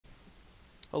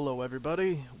Hello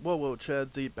everybody, Whoa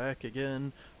Chadsy back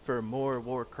again for more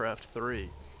Warcraft 3.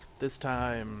 This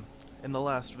time, in the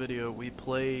last video, we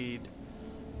played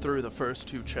through the first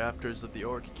two chapters of the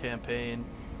Orc campaign.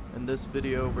 In this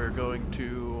video, we're going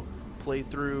to play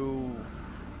through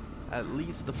at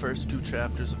least the first two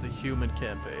chapters of the Human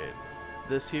campaign.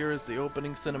 This here is the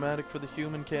opening cinematic for the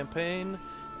Human campaign,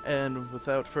 and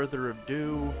without further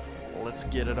ado, let's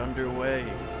get it underway.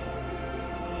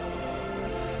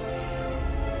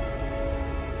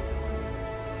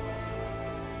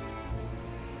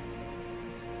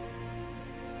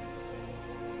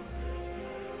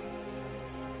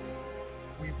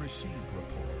 We've received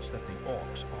reports that the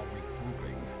Orcs are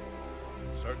regrouping.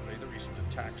 Certainly the recent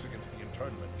attacks against the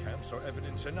internment camps are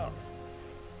evidence enough.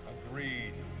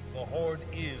 Agreed. The Horde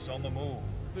is on the move.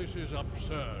 This is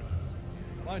absurd.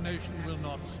 My nation will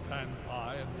not stand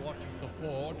by and watch as the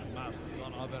Horde masses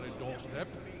on our very doorstep.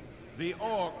 The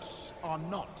Orcs are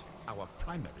not our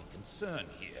primary concern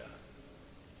here.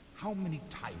 How many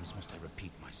times must I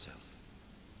repeat myself?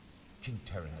 King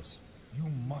Tyrannus, you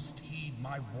must heed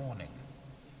my warning.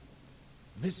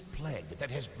 This plague that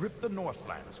has gripped the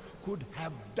Northlands could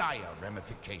have dire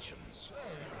ramifications.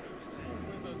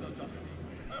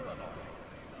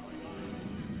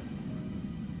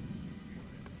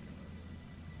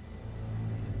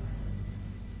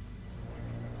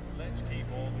 Let's keep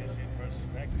all this in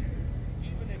perspective.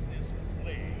 Even if this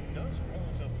plague does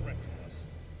pose a threat to us,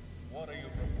 what are you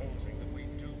proposing that we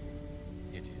do?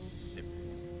 It is simple.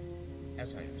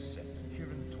 As I have said, the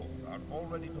Kirin Tor are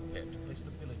already prepared to place the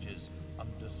villages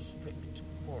under strict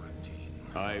quarantine.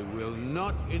 I will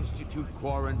not institute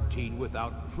quarantine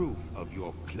without proof of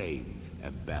your claims,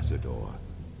 Ambassador.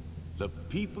 The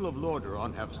people of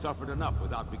Lordaeron have suffered enough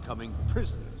without becoming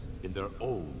prisoners in their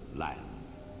own lands.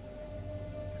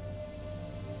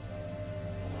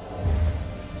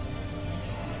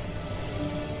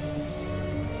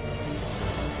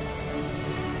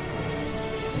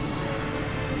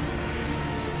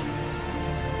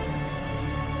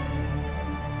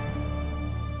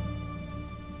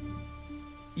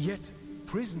 Yet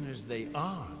prisoners they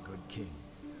are, good king.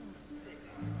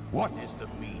 What is the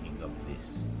meaning of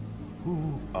this?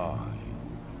 Who are you?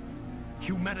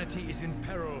 Humanity is in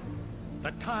peril.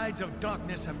 The tides of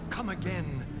darkness have come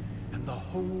again, and the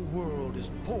whole world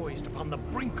is poised upon the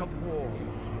brink of war.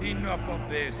 Enough of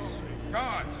this.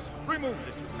 Guards, remove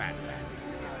this madman.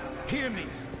 Hear me.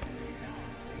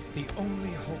 The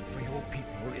only hope for your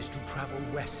people is to travel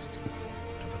west,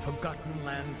 to the forgotten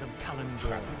lands of Kalimdor.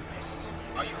 Travel west.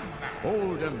 Are you mad?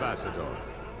 Old Ambassador.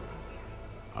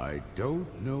 I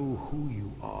don't know who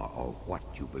you are or what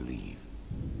you believe,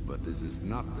 but this is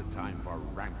not the time for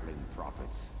rambling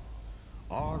prophets.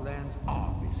 Our lands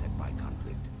are beset by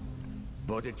conflict,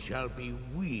 but it shall be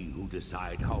we who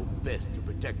decide how best to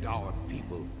protect our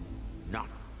people, not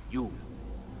you.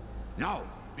 Now,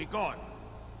 be gone!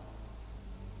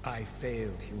 I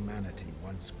failed humanity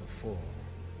once before,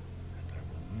 and I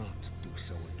will not do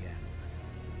so again.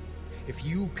 If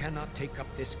you cannot take up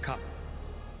this cup,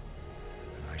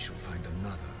 then I shall find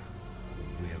another who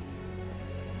will.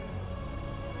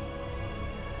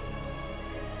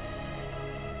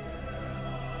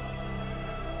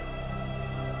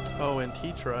 Oh, and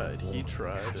he tried and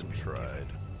tried.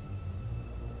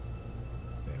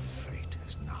 Their fate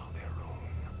is now their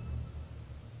own.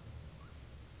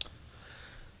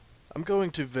 I'm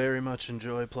going to very much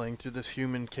enjoy playing through this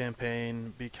Human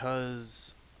campaign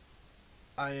because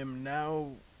I am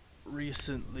now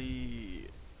recently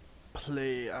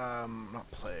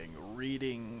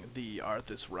reading the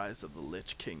Arthas Rise of the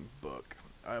Lich King book.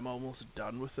 I'm almost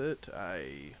done with it.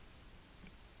 I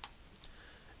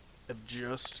have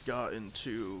just gotten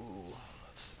to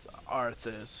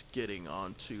Arthas getting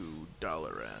onto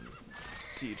Dalaran,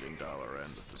 sieging Dalaran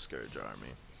with the Scourge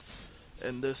army.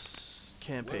 And this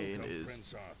campaign Welcome, is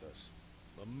Prince Arthas.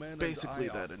 The men and basically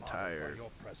I are that honored entire by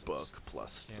your presence. book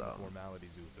plus Stand some. the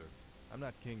formalities, Uther. I'm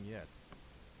not king yet.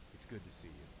 It's good to see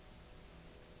you.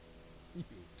 You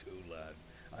too, lad.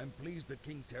 I'm pleased that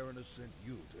King Tyrannus sent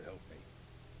you to help me.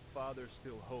 Father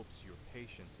still hopes your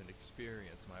patience and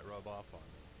experience might rub off on me.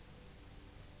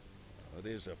 It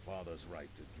is a father's right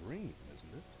to dream,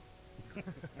 isn't it?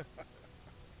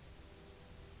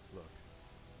 Look,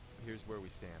 here's where we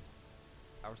stand.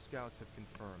 Our scouts have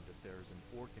confirmed that there is an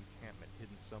orc encampment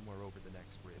hidden somewhere over the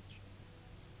next ridge.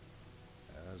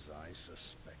 As I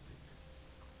suspected.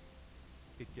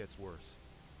 It gets worse.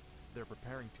 They're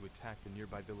preparing to attack the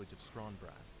nearby village of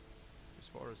Strombrad. As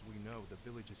far as we know, the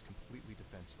village is completely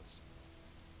defenseless.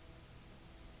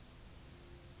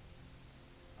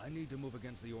 I need to move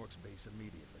against the Orcs' base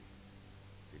immediately.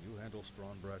 Can you handle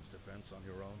Strongbrad's defense on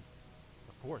your own?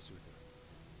 Of course, Uther.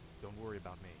 Don't worry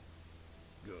about me.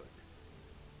 Good.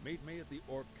 Meet me at the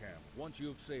Orc camp once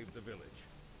you've saved the village.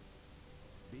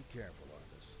 Be careful,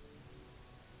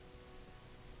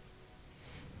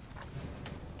 Arthas.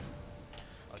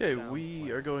 Okay,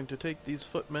 we are going to take these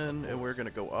footmen and we're going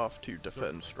to go off to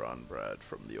defend Strongbad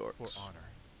from the orcs. For honor.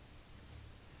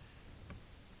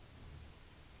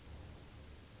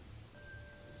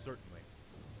 Certainly.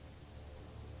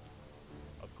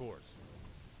 Of course.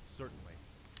 Certainly.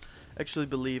 I actually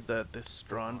believe that this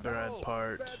Strongbad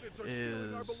part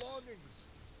is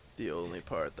the only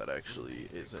part that actually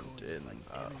isn't in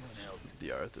the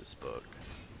Arthas book.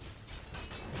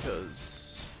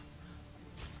 Because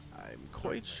I'm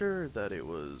quite sure that it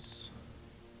was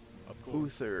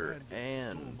Uther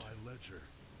and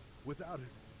without it,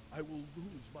 I will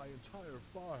lose my entire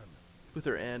farm.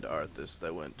 Uther and Arthas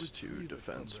that went to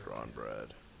defend Strongbad.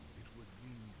 It would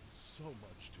mean so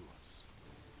much to us.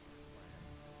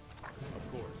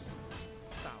 Of course.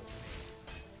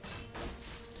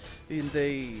 And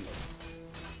they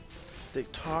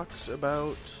talked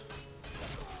about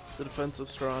the defense of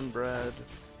Strongbad,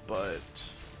 but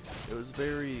it was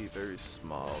very, very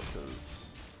small because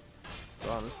it's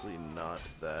honestly not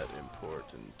that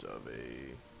important of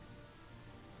a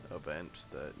event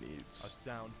that needs A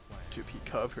sound plan. to be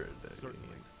covered.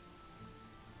 Certainly.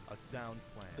 A sound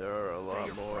plan. There are a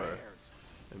lot more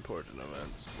important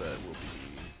events that will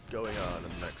be going on in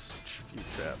the next few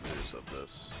chapters of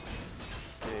this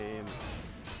game.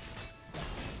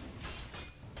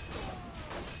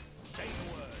 Say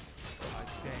the word. I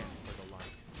stand for the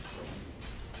light.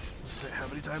 Say, how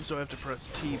many times do I have to press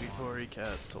T before he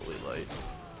casts Holy Light?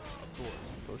 Of course.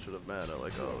 Potion of mana,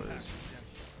 like always.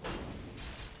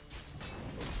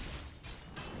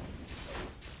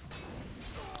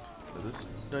 This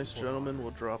nice gentleman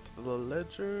will drop the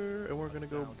ledger, and we're gonna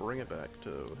go bring it back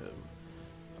to him.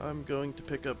 I'm going to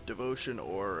pick up Devotion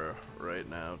Aura right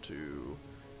now to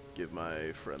give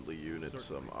my friendly unit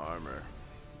some armor.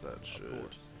 That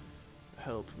should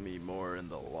help me more in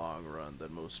the long run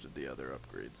than most of the other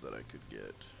upgrades that I could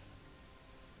get.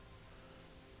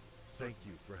 Thank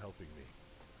you for helping me.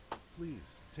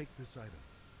 Please, take this item.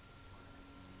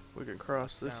 We can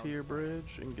cross this here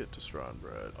bridge and get to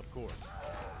Strongbad. Of course.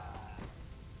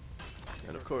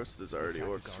 And of course, there's already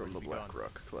orcs from the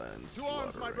Blackrock clans. To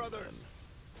arms, my brothers! Men.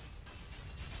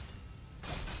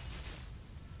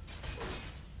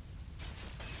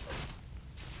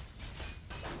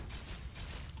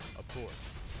 Of course.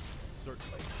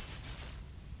 Certainly.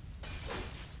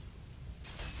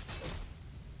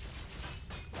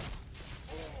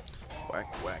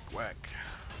 Whack, whack, whack.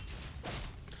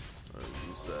 I'll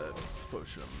use that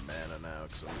potion of mana now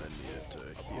because I'm gonna need it to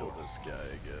heal this guy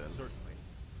again. Certainly.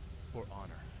 For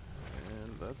honor.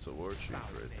 And that's a war chief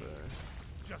right there.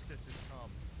 Justice has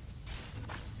come.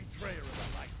 Betrayer of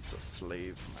the light. It's a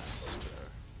slave master.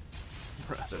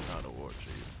 Rather not a war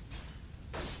chief.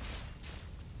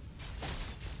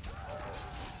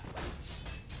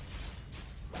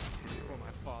 For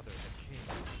my father, the king.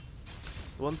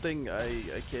 One thing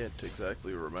I can't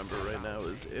exactly remember right now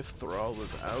is if Thrall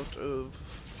was out of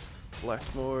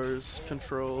Blackmore's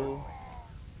control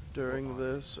during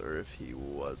this, or if he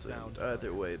wasn't.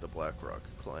 Either way, the Blackrock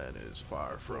clan is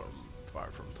far from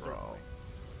Thrall.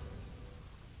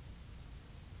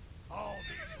 All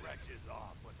these wretches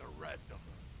off with the rest of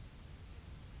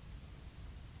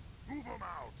them. Move them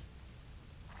out!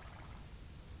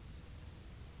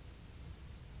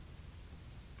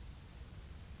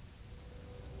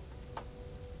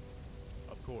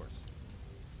 Of course.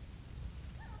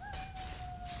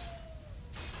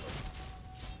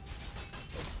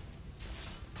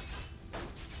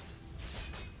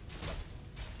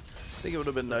 I think it would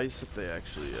have been nice if they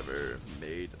actually ever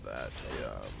made that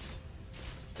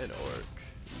an orc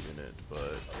unit,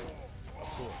 but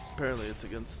apparently it's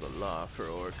against the law for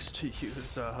orcs to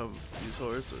use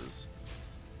horses.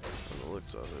 From the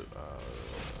looks of it,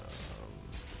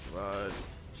 come on,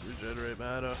 regenerate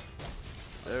mana.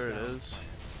 There it is.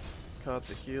 Caught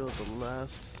the heal at the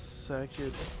last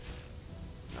second.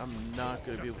 I'm not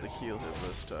gonna be able to heal him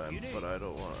this time, but I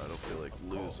don't feel like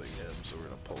losing him, so we're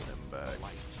gonna pull him back.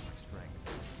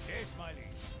 Yes, my liege.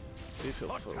 See if he'll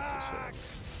focus him.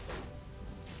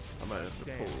 I might have to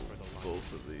pull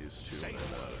both of these two men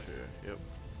out of here. Yep.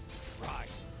 Right.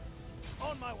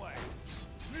 On my way.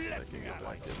 I can get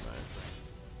back in there.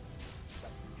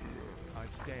 I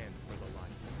stand for the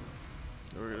light.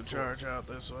 We're gonna charge out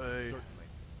this way Certainly.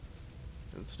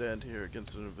 and stand here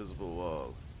against an invisible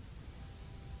wall.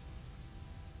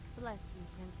 Bless you,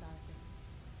 Prince Arthas.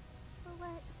 But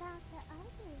what about the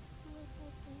others who were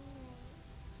taken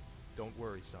Don't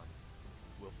worry, son.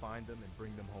 We'll find them and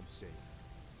bring them home safe.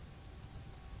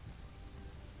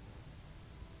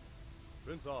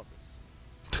 Prince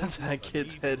Office. That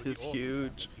kid's head is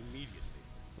huge. Immediately.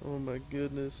 Oh my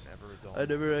goodness. Never a dull I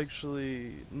never moment.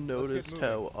 actually noticed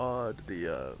how odd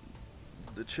the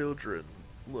children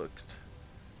looked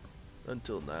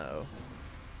until now.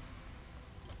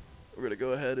 We're gonna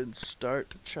go ahead and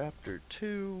start chapter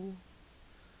 2.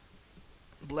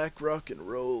 Black Rock and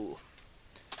Roll.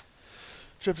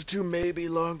 Chapter 2 may be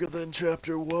longer than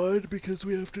chapter 1 because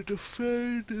we have to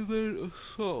defend and then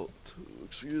assault.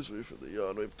 Excuse me for the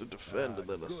yawn, we have to defend and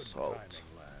then Good assault.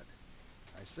 timing, lad.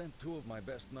 I sent 2 of my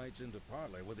best knights into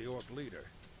parley with the Orc leader.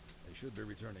 They should be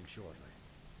returning shortly.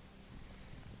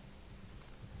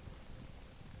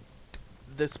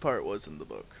 This part was in the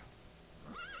book.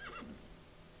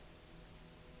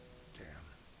 Damn.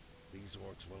 These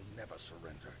orcs will never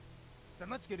surrender. Then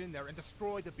let's get in there and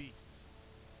destroy the beasts.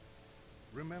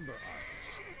 Remember,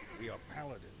 Arthas, we are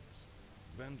paladins.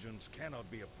 Vengeance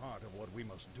cannot be a part of what we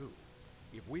must do.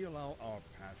 If we allow our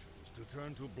passions to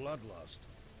turn to bloodlust,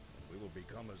 we will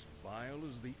become as vile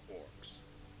as the orcs.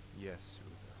 Yes,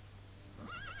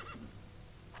 Uther.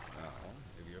 Now,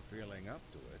 if you're feeling up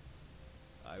to it,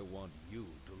 I want you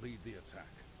to lead the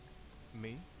attack.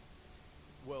 Me?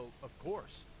 Well, of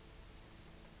course.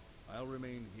 I'll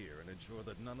remain here and ensure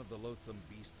that none of the loathsome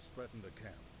beasts threaten the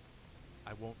camp.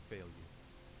 I won't fail you.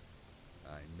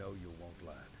 I know you won't,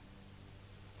 lad.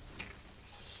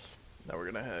 Now we're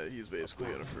gonna have, he's basically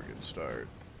gonna friggin' start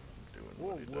doing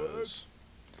what he does.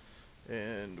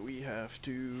 And we have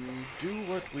to do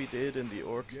what we did in the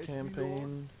Orc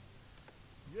campaign,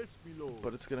 Yes, my lord.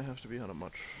 but it's gonna have to be on a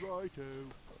much Righto.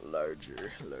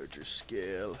 larger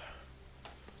scale.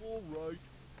 All right.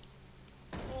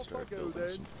 Off I Start go building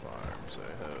then. some farms.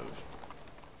 I have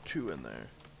 2 in there.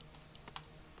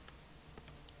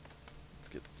 Let's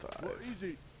get 5. What is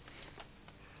it?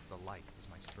 The light is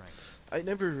my strength. I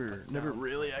never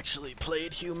really actually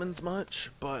played humans much,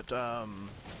 but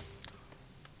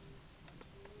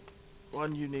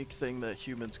one unique thing that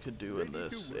humans can do in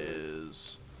this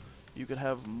is you can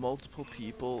have multiple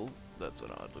people. That's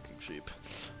an odd looking sheep.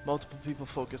 Multiple people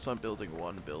focus on building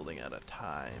one building at a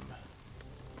time.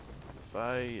 If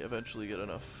I eventually get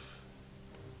enough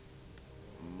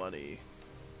money,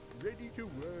 Ready to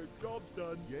work. Job's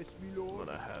done. Yes, my I'm lord.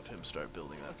 gonna have him start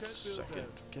building that can't build second.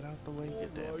 that. Get out the way, you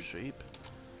damn Alright. sheep.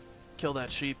 Kill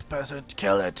that sheep, peasant.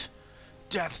 Kill it!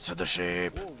 Death to the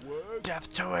sheep! More work.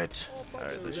 Death to it! Off I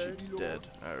Alright, go the then, sheep's my dead.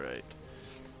 lord. Alright.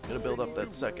 Gonna build up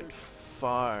that second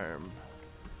farm.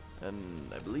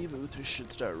 And I believe Uther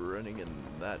should start running in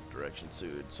that direction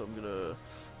soon. So I'm gonna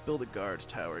build a guard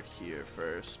tower here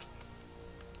first.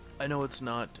 I know it's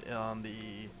not on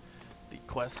the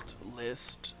quest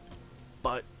list,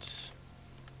 but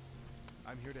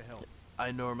I'm here to help.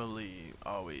 I normally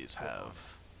always have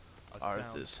A sound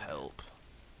Arthas plan. help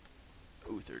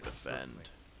Uther defend. Certainly.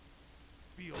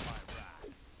 Feel my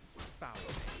wrath. Foul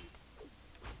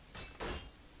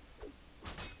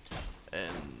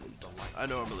And I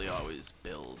normally always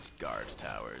build guard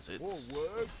towers. It's More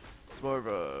work. more of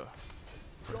a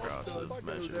Job's progressive done.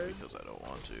 measure then. because I don't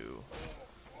want to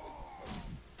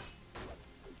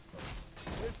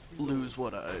Yes, my lord. lose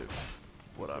what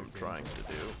I'm trying to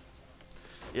do.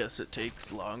 Yes, it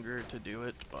takes longer to do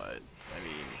it, but I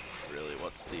mean, really,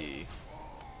 what's the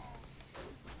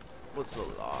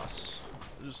loss?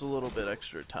 Just a little bit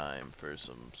extra time for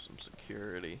some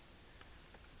security.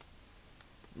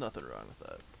 Nothing wrong with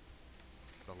that.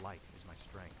 The light is my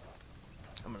strength.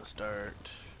 I'm gonna start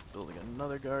building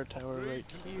another guard tower right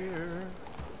here.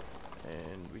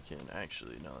 And we can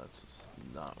actually, no, that's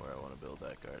not where I want to build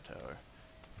that guard tower.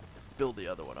 Build the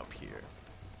other one up here.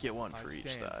 Get one for I each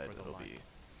stand side, for the it'll be light.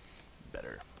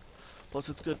 better. Plus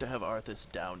it's good to have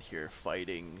Arthas down here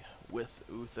fighting with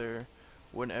Uther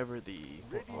whenever the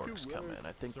Ready to orcs come work. in.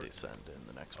 I think they Certainly. send in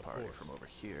the next Of party course. from over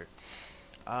here.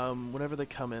 Whenever they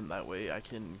come in, that way I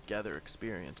can gather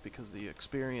experience, because the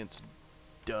experience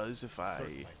does, if I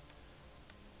Certainly.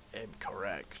 am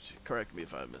correct me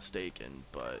if I'm mistaken,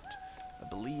 but I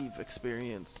believe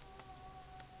experience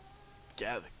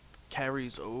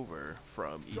carries over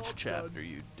from each Job chapter done.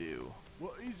 you do.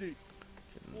 What is it?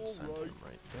 Can send Alright. him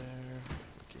right there.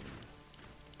 We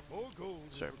can More gold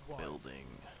is start required. building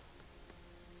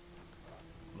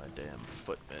my damn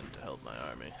footmen to help my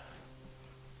army.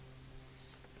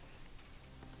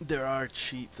 There are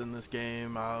cheats in this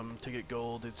game. To get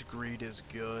gold, its greed is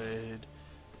good.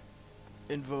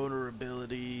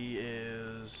 Invulnerability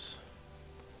is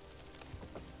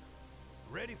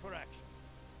Ready for action.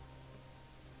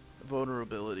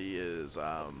 Vulnerability is,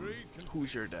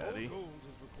 who's your daddy? More gold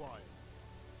is required.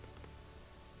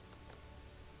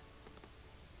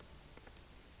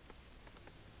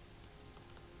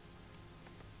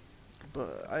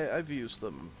 But I've used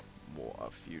them a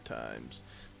few times.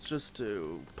 It's just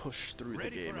to push through the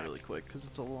game really quick, because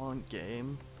it's a long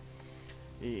game.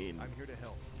 I'm here to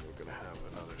help. We're gonna have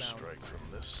another Sound strike plan.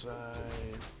 from this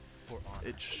side. For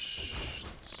honor.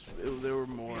 They were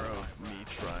more of me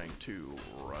trying to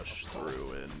rush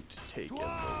through and take in the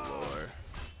lore.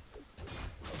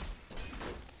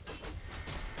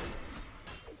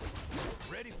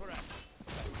 Ready for action.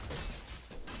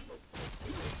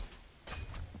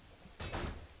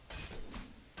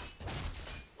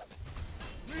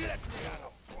 Let me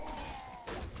out.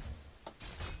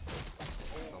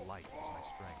 The light is my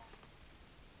strength.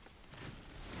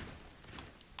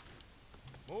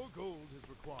 More gold is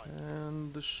required.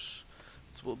 And this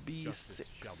will be Justice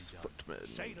shall 6 be done. footmen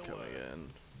Say no coming word. in.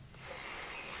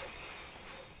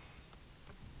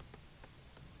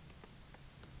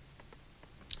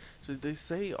 So they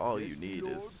say all you Yes, my need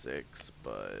lord. is 6,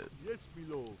 but Yes,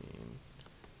 my lord. I mean,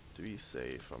 to be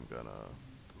safe, I'm gonna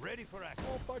Ready for action.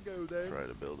 Off I go then. try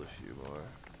to build a few more.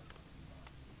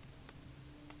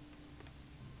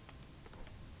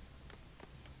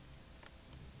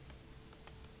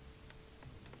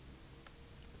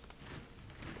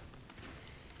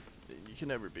 You can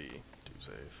never be too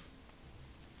safe.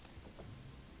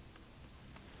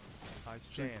 I I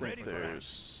stand think Ready for there's action.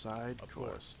 side Of course.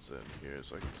 quests in here,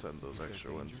 so I can send those Is there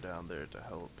extra ones danger? down there to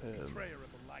help him. Betrayer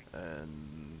of the light.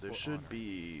 And there For should honor.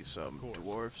 be some course.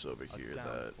 dwarfs over A here sound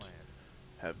that plan.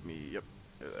 have me. Yep,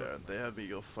 they're there. Certainly. They have me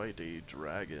go fight a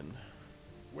dragon.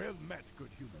 Well met, good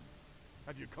human.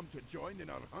 Have you come to join in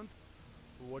our hunt?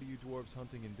 What are you dwarves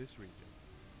hunting in this region?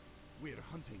 We're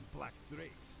hunting black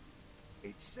drakes.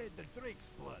 It's said that drake's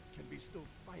blood can bestow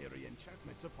fiery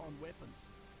enchantments upon weapons.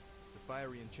 The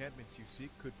fiery enchantments you seek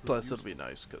could prove Plus, it'll useful.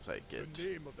 be nice because I get The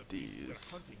name of the beast we're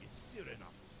these hunting is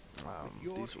Cyrenax. With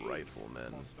your these aid, riflemen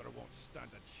the monster won't stand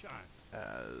a chance.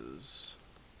 as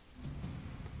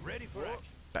Ready for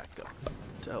action. backup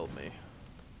to help me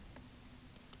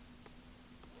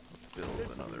build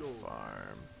Yes, another lord.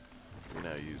 farm. We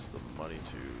now use the money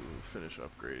to finish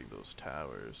upgrading those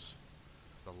towers.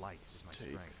 The light is my Take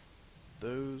strength.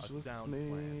 those A with sound me.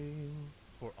 plan.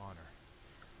 For honor.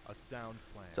 A sound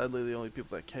plan. Sadly, the only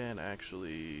people that can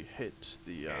actually hit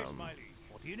the Yes, my liege.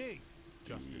 What do you need?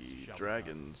 Justice the shall be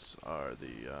dragons are the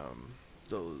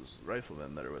those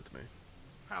riflemen that are with me.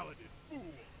 Paladin fool!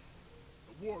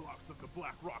 The warlocks of the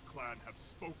Black Rock clan have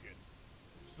spoken.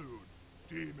 Soon,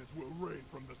 demons will rain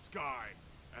from the sky,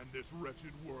 and this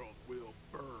wretched world will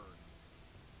burn.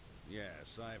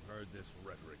 Yes, I've heard this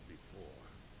rhetoric before.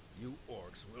 You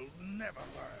orcs will never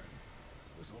learn.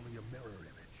 It was only a mirror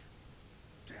image.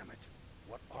 Damn it,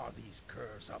 what are these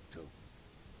curs up to?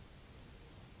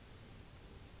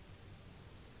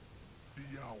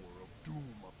 The hour of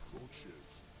doom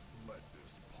approaches. Let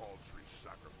this paltry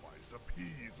sacrifice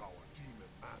appease our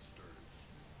demon masters.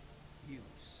 You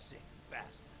sick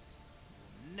bastards.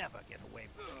 You'll never get away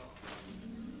with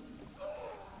it.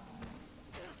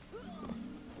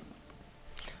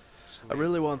 I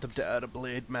really want them to add a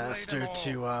blade master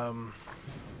to The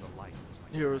light is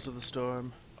my Heroes strength. of the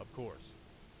Storm. Of course.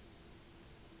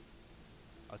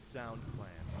 A sound plan.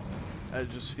 I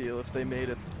just feel if they made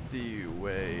it the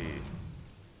way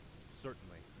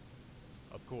Certainly.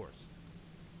 Of course.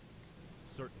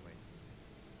 Certainly.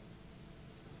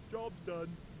 Job's done.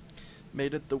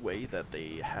 made it the way that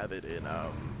they have it in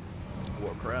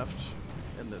Warcraft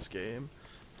in this game,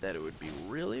 that it would be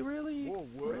really, really, Whoa,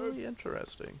 what? really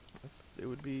interesting. It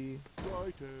would be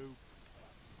Righto.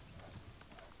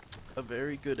 a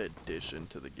very good addition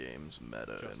to the game's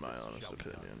meta, in my Justice honest shall be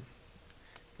done. opinion.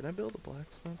 Can I build a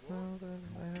blacksmith now that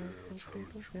I have those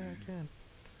people? Yeah, I can.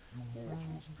 You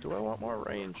mortals Do I want more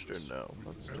become ranged or reckless no? with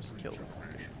Let's just every kill him.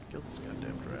 generation. Kill this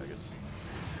goddamn dragon.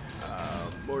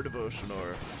 More devotion or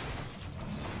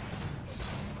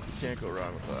you can't go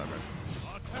wrong with armor.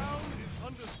 Our town is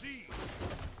under siege.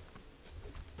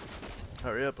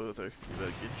 Hurry up, Uther. You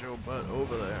better get your butt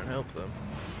over there and help them.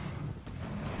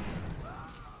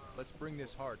 Let's bring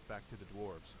this heart back to the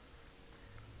dwarves.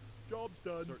 Job's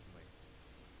done. Certainly.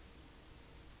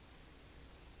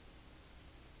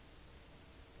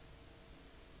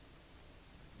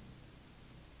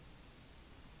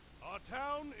 Our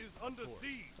town is under course.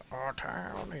 siege. Our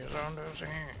town is under siege.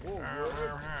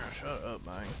 Shut up,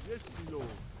 man. Yes, my lord.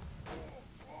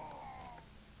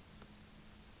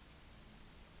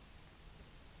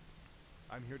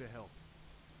 I'm here to help.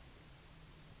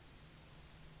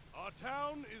 Our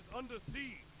town is under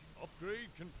siege. Upgrade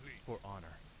complete. For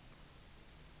honor.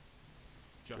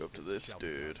 Go up to Justice this shall be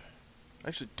done. dude. I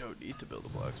actually don't need to build a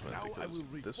blacksmith Now I will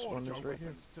because this reforge one is our right here.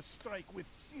 weapons to strike with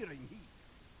searing heat.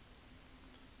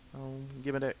 Oh,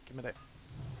 give me that, give me that.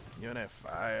 Give me that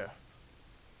fire.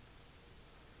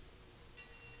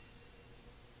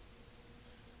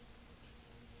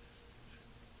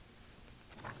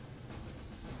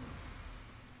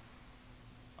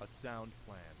 A sound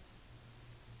plan.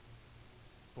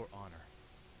 For honor.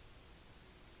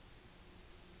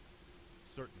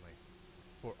 Certainly.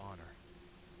 For honor.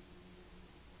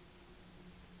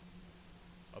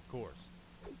 Of course.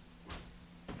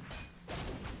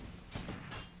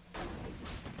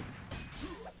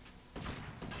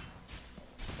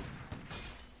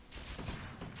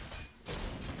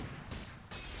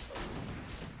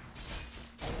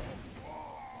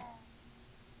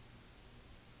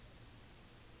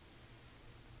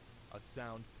 A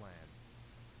sound plan.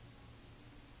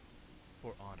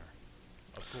 For honor.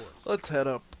 Of course. Let's head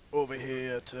up over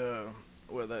here to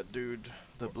where that dude,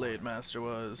 the Blade Master,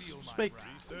 was. Just make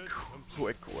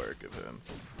quick work of him.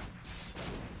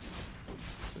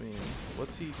 I mean,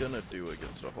 what's he gonna do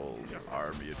against a whole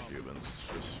army of humans?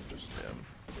 Just him.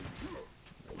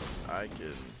 I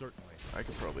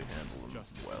could probably handle him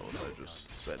well if I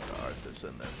just sent Arthas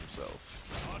in there himself.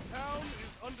 Our town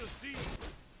is under siege.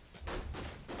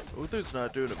 Uther's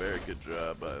not doing a very good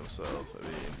job by himself. I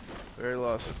mean, we already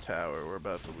lost a tower. We're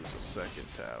about to lose a second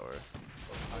tower.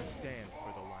 I stand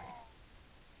for the light.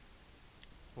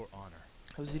 For honor.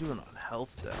 How's he doing on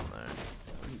health down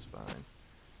there? He's fine.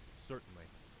 Certainly.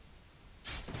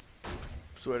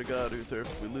 Swear to God, Uther,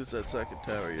 if we lose that second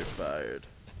tower, you're fired.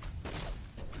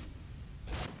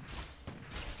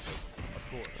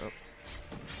 Of course. Oh.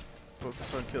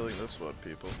 Focus on killing this one,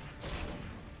 people.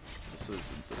 This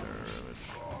isn't the mirror image.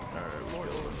 Alright, we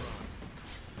killed him.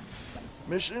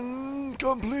 Mission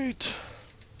complete!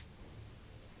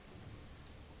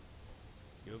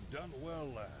 You've done well,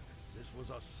 lad. This was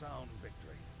a sound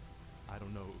victory. I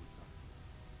don't know, Uther.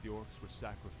 The orcs were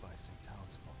sacrificing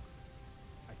townsfolk.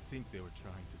 I think they were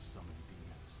trying to summon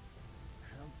demons.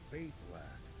 Have faith,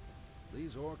 lad.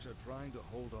 These orcs are trying to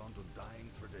hold on to dying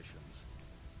traditions.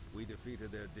 We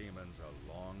defeated their demons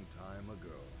a long time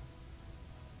ago.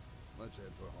 Let's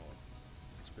head for home.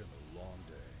 It's been a long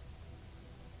day.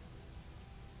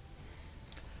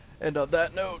 And on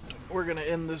that note, we're gonna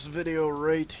end this video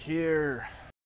right here.